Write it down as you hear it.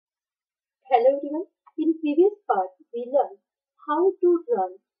Hello everyone. In previous part, we learned how to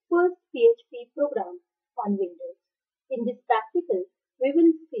run first PHP program on Windows. In this practical, we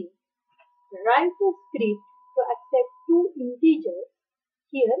will see write a script to accept two integers.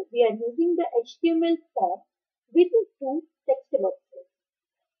 Here we are using the HTML form with two text boxes.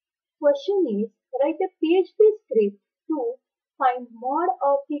 Question is, write a PHP script to find mod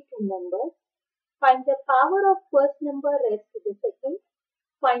of the two numbers, find the power of first number raised to the second,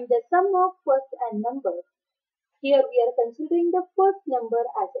 find the sum of first and number. Here we are considering the first number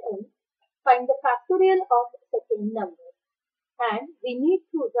as n. Find the factorial of second number. And we need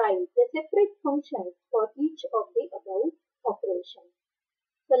to write the separate functions for each of the above operations.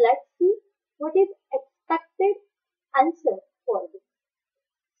 So let's see what is expected answer for this.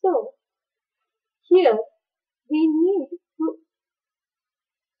 So here we need to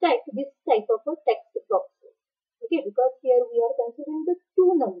type this type of a text boxes. Okay, because here we are considering the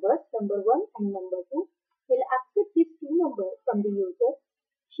two numbers, number 1 and number 2. We'll accept these two numbers from the user.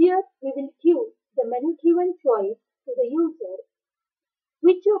 Here we will give the menu driven choice to the user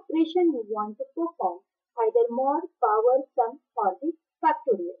which operation you want to perform, either mod, power, sum or the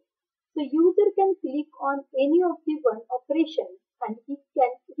factorial. So user can click on any of the one operation and he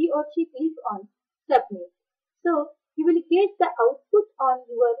or she click on submit. So you will get the output on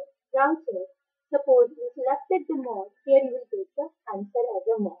your browser. Suppose you selected the mod, here you will get the answer as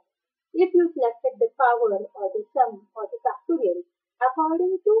a mod. If you selected the power or the sum or the factorial,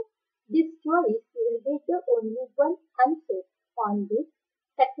 according to this choice, you will get the only one answer on this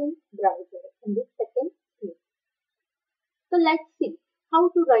second browser, in this second screen. So let's see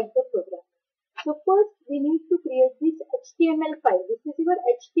how to write the program. So first we need to create this HTML file. This is your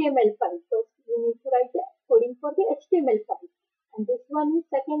HTML file. First you need to write the coding for the HTML file. And this one is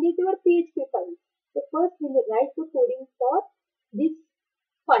second is your PHP file. So first we will write the coding for this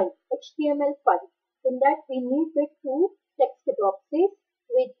file, HTML file. In that we need the two text boxes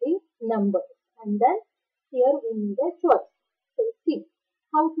with the numbers. And then here we need a choice. So see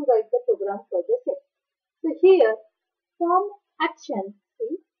how to write the program for the set. So here form action,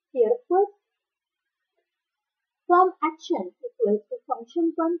 see here first form action equals to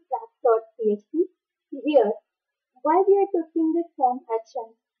function1 class.php. Here why we are taking this form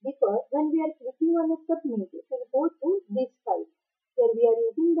action? Because when we are clicking on a submit, it will go to this file where we are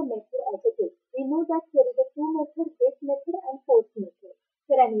using the method as a get. We know that there is a two method, get method and post method.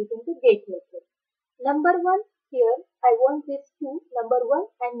 Here I am using the get method. Number 1, here I want this two, number 1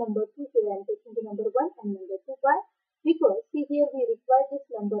 and number 2. Here I am taking the number 1 and number 2. Why? Because see here we require this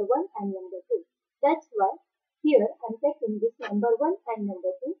number 1 and number 2. That's why here I am taking this number 1 and number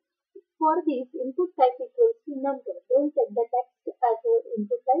 2. For this, input type equals to number. Don't take the text as an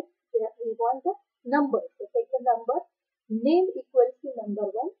input type. We want the number. So take the number. Name equals to number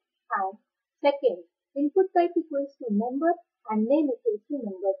 1 and second. Input type equals to number and name equals to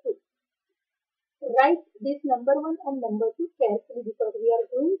number 2. Write this number 1 and number 2 carefully because we are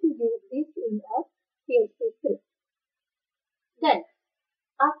going to use this in our PHP script. Then,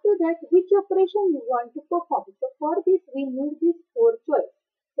 after that, which operation you want to perform? So for this, we need this 4 choice.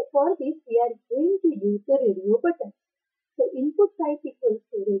 So for this, we are going to use the radio button. So input type equals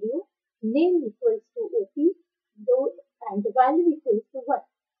to radio, name equals to OP, and value equals to 1.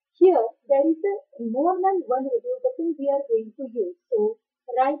 Here, there is a more than one radio button we are going to use. So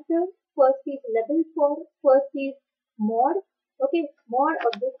write the first is level for, first is mod, okay, mod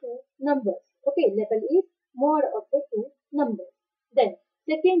of the two numbers. Okay, level is mod of the two numbers. Then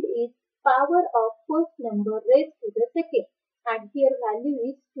second is power of first number raised to the second. And here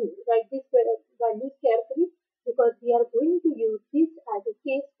value is 2. Write this values carefully because we are going to use this as a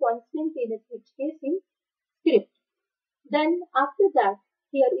case constant in a switch case in script. Then after that,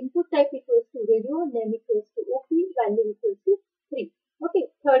 here input type equals to radio, name equals to OP, value equals to 3. Okay,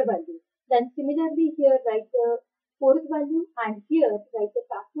 third value. Then similarly here write the fourth value and here write the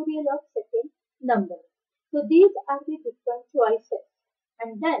factorial of second number. So these are the different choices.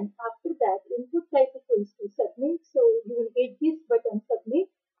 And then after that input type equals to submit. So you will get this button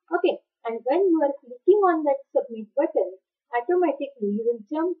submit. Okay. And when you are clicking on that submit button, automatically you will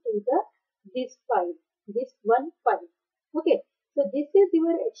jump to this file, this one file. Okay. So this is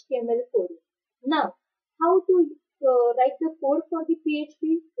your HTML code. Now how to write the code for the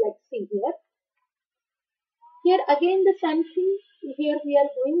PHP? Let's see here. Here again the same thing. Here we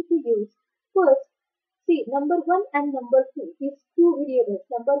are going to use first. See, number 1 and number 2 is two variables.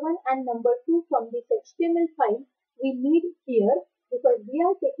 Number 1 and number 2 from this HTML file we need here because we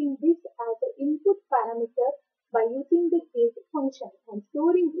are taking this as an input parameter by using the get function and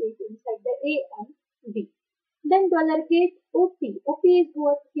storing it inside the A and B. Then $get OP. OP is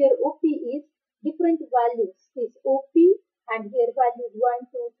what here? OP is different values. Is OP and here values 1,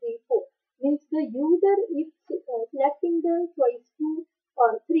 2, 3, 4. Means the user if selecting the choice 2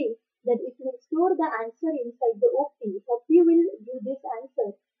 or 3, then it will store the answer inside the OP. OP will give this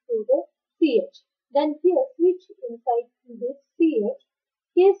answer to the CH. Then here switch inside this CH.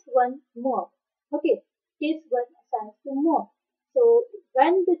 Case 1 mod. Okay. Case 1 assigns to mod. So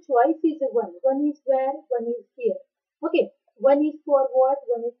when the choice is 1 is where, 1 is here. Okay, 1 is for what?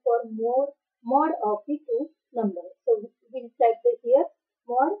 1 is for mod of the two numbers. So we'll type the here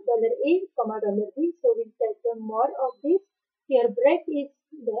mod $A, comma $B. So we'll type the mod of this. Here break is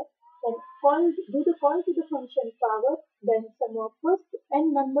there. Then do the call to the function power. Then sum of first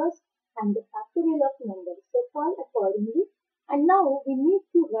n numbers and the factorial of numbers. So call accordingly. And now we need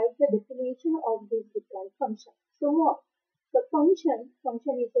to write the definition of these different functions. So mod. The function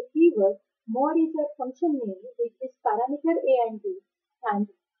is a keyword. Mod is a function name with this parameter a and b. And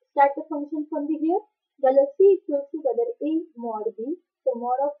start the function from the here. $C equals to $A mod b. So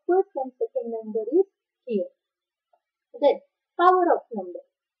mod of first and second number is here. Then power of number.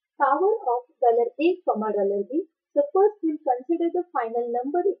 Power of $A, comma $B. So first we'll consider the final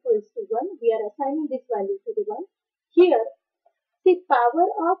number equals to 1. We are assigning this value to the 1. Here, see power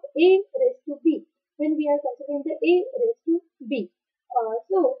of a raised to b. When we are considering the a raised to b.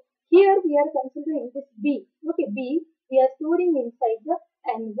 So here we are considering this b. Okay, b we are storing inside the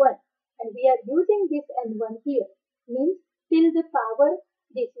n1 and we are using this n1 here. Means till the power,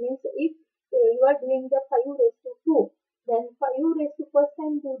 this means if you are doing the 5 raised to 2, then 5 raised to first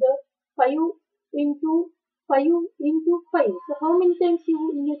time do the 5 into 5 into 5. So how many times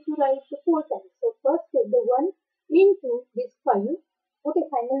you need to write the 4 times? So first take the 1 into this 5. Okay,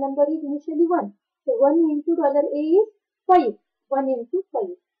 final number is initially 1. So 1 into $A is 5. 1 into 5.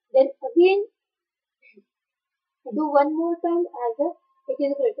 Then again do one more time as it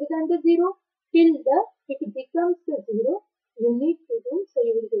is greater than the 0 till it becomes the 0. You need to do, so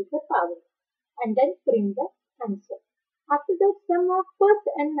you will get the power and then print the answer. After that, sum of first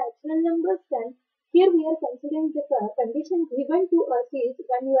and natural numbers, then here we are considering the condition given to us is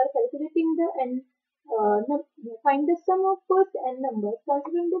when you are calculating the n, find the sum of first n numbers,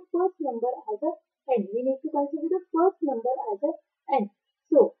 considering the first number as a n. We need to consider the first number as a n.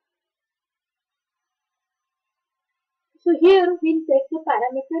 So here we'll take the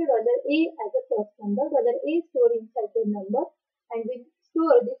parameter $A as a first number. $A store inside the number and we'll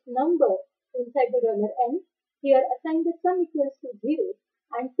store this number inside the $n. Here assign the sum equals to 0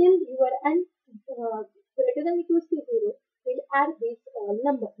 until your n greater than equals to 0. We'll add this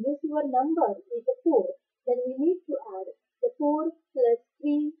number. Means your number is a 4. Then we need to add the 4 plus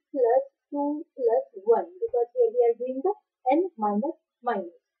 3 plus 2 plus 1 because here we are doing the n minus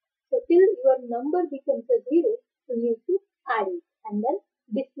minus. So till your number becomes a 0, you need to add it and then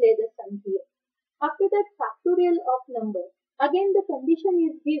display the sum here. After that, factorial of number. Again the condition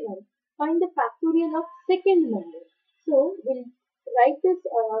is given. Find the factorial of second number. So we'll write this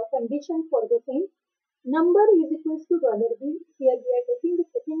condition for the same. Number is equals to $B. Here we are taking the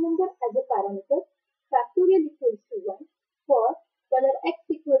second number as a parameter. Factorial equals to 1. For $x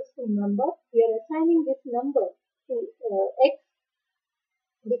equals to number, we are assigning this number to x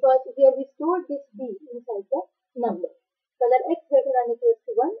because here we stored this b inside the number. X greater than equals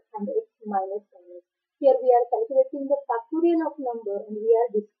to 1 and x minus 1. Here we are calculating the factorial of number and we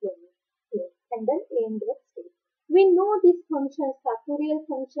are displaying here and then in the state. We know these functions, factorial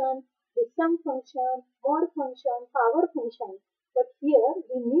function, the sum function, mod function, power function, but here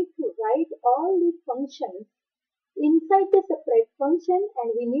we need to write all these functions inside the separate function and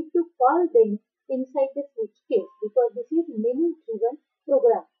we need to call them inside the switch case because this is menu driven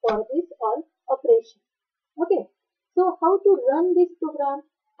program for this all operation. Okay, so how to run this program?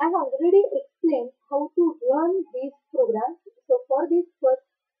 I have already explained how to run this program. So for this, first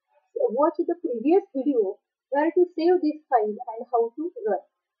watch the previous video where to save this file and how to run.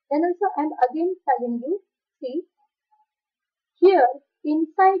 Then also I am again telling you, see here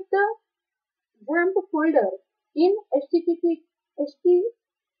inside the XAMPP folder in htdocs,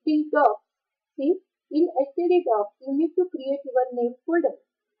 see in htdocs you need to create your name folder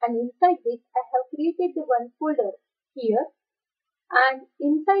and inside this I have created the one folder here and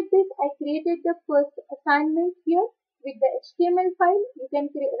inside this I created the first assignment here with the HTML file. You can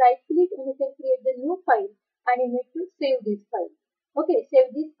right click and you can create the new file and you need to save this file. Okay,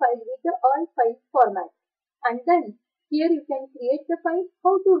 save this file with the all file format and then here you can create the file.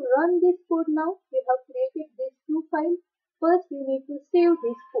 How to run this code now? You have created these two files. First you need to save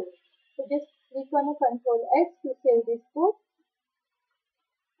this code. So just click on a Ctrl S to save this code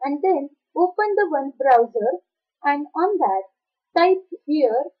and then open the one browser and on that type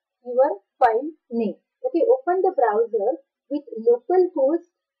here your file name. Okay, open the browser with localhost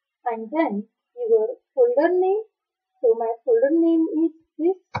and then your folder name. So my folder name is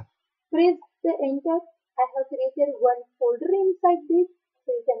this. Press the enter. I have created one folder inside this. So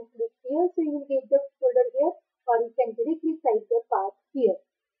you can click here. So you will get the folder here, or you can directly type the path here.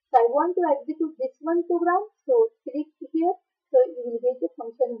 So I want to execute this one program. So click here. So you will get the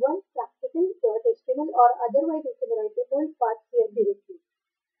function one practical.html, or otherwise you can write the whole path here directly.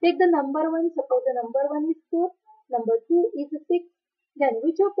 Take the number one. Suppose the number one is 4. Number 2 is 6. Then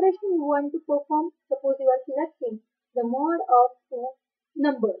which operation you want to perform? Suppose you are selecting the mod of two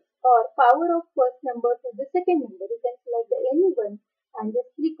numbers or power of first number to the second number. You can select the any one and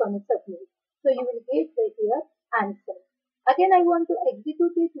just click on submit. So you will get the here answer. Again, I want to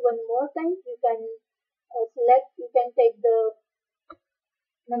execute it one more time. You can you can take the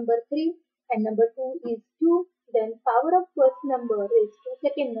number 3 and number 2 is 2. Then power of first number is to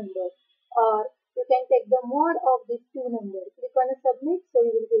second number, or you can take the mod of these two numbers. Click on submit, so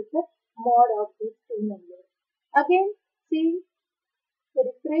you will get the mod of these two numbers. Again, see,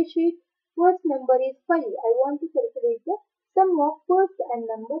 refresh it. First number is 5. I want to calculate the sum of first and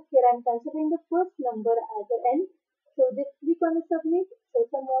number. Here I am considering the first number as n. So just click on submit. So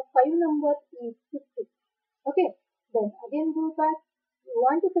sum of 5 number is 50. Okay. Then again go back. You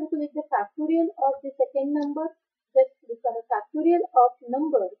want to calculate the factorial of the second number. Just click on the factorial of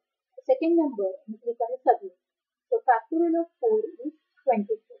number, second number, and click on submit. So factorial of 4 is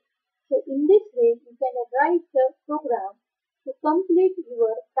 24. So in this way, you can write the program to complete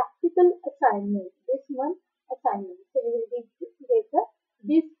your practical assignment, this one assignment. So you will get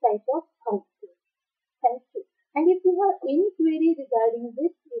this type of output. Thank you. And if you have any query regarding this